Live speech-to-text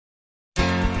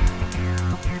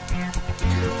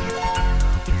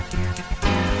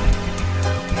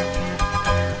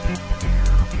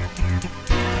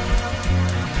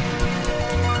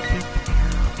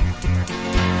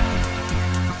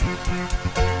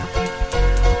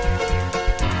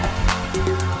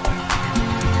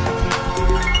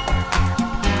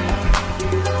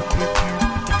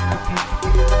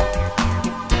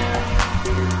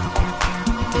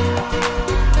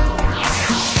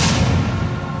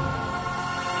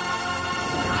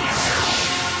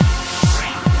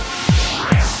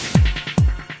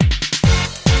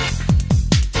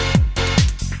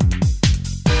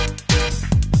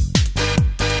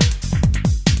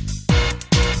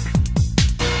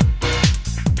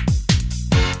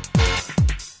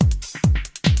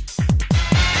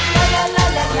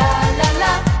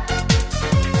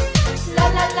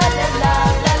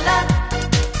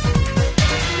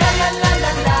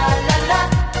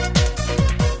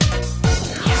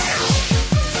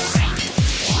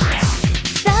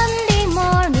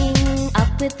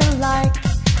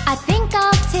I think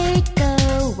I'll take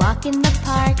a walk in the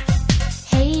park.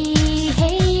 Hey,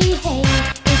 hey, hey,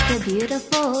 it's a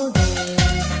beautiful day.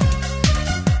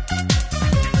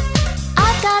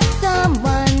 I've got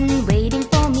someone waiting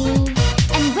for me,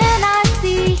 and when I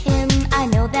see him, I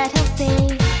know that he'll say,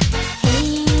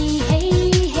 hey,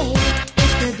 hey, hey,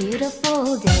 it's a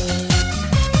beautiful day.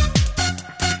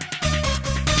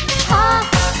 Ha,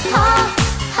 ha,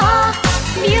 ha,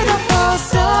 beautiful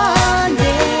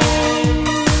Sunday.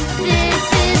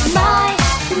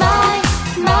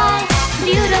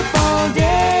 Beautiful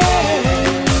day.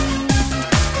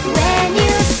 When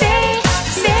you say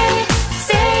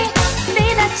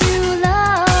that you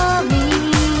love me.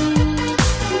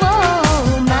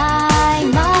 Whoa, my,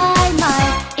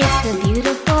 it's a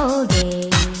beautiful day.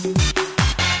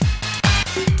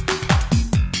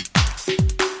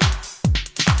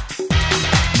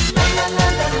 La la la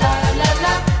la la la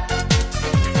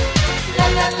la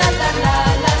la la la la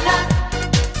la la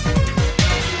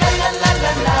la la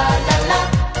la la la la.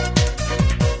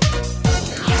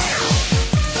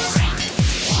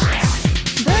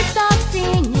 Birds are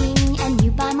singing and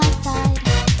you by my side.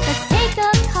 Let's take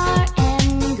a car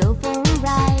and go for a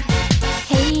ride.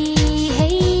 Hey,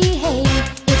 hey, hey,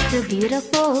 it's a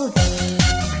beautiful day.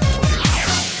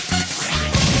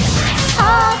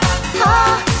 Ha, ha,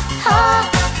 ha,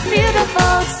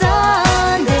 beautiful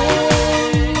Sunday.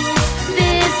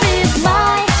 This is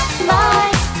my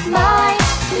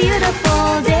beautiful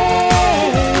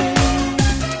day.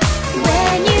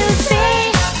 When you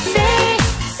say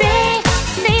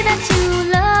that you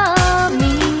love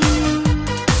me.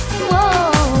 Whoa,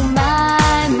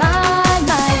 my,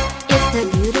 it's a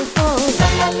beautiful la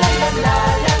la la la la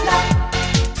la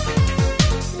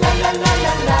la la la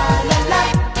la la la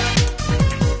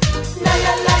la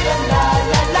la la la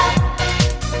la la.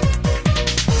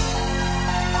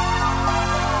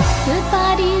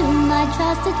 Goodbye to you, my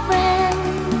trusted friend.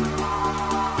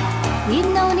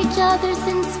 We've known each other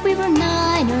since we were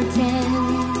 9 or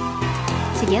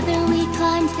 10. Together we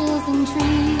climbed hills and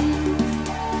trees,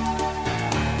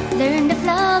 learned of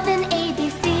love and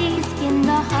ABC, skinned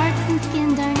our hearts and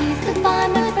skinned our knees. Goodbye,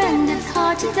 my friend, it's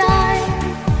hard to die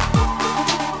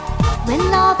when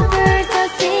all the birds are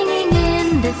singing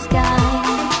in the sky.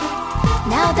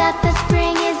 Now that the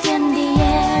spring is in the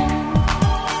air,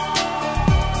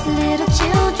 little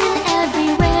children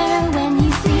everywhere, when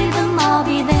you see them, I'll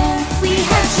be there. We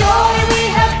have joy, we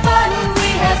have fun, we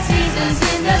have seasons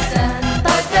in the sun,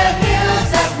 but the hills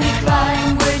that we climb,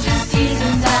 we're just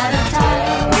seasons at a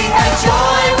time. We have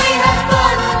joy, we have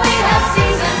fun, we have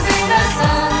seasons in the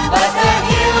sun, but the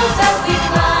hills that we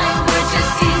climb, we're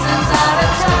just seasons at a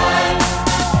time.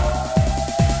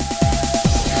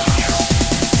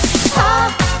 Ha,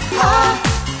 ha,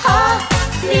 ha,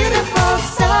 beautiful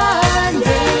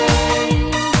Sunday.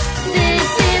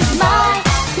 This is my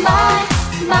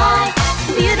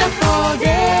beautiful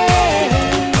day.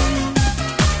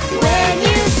 When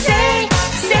you say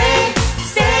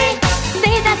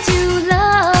that you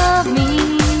love me.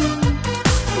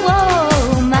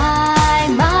 Whoa, my,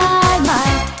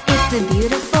 it's a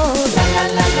beautiful la la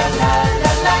la la la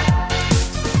la la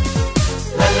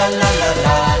la la la la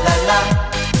la.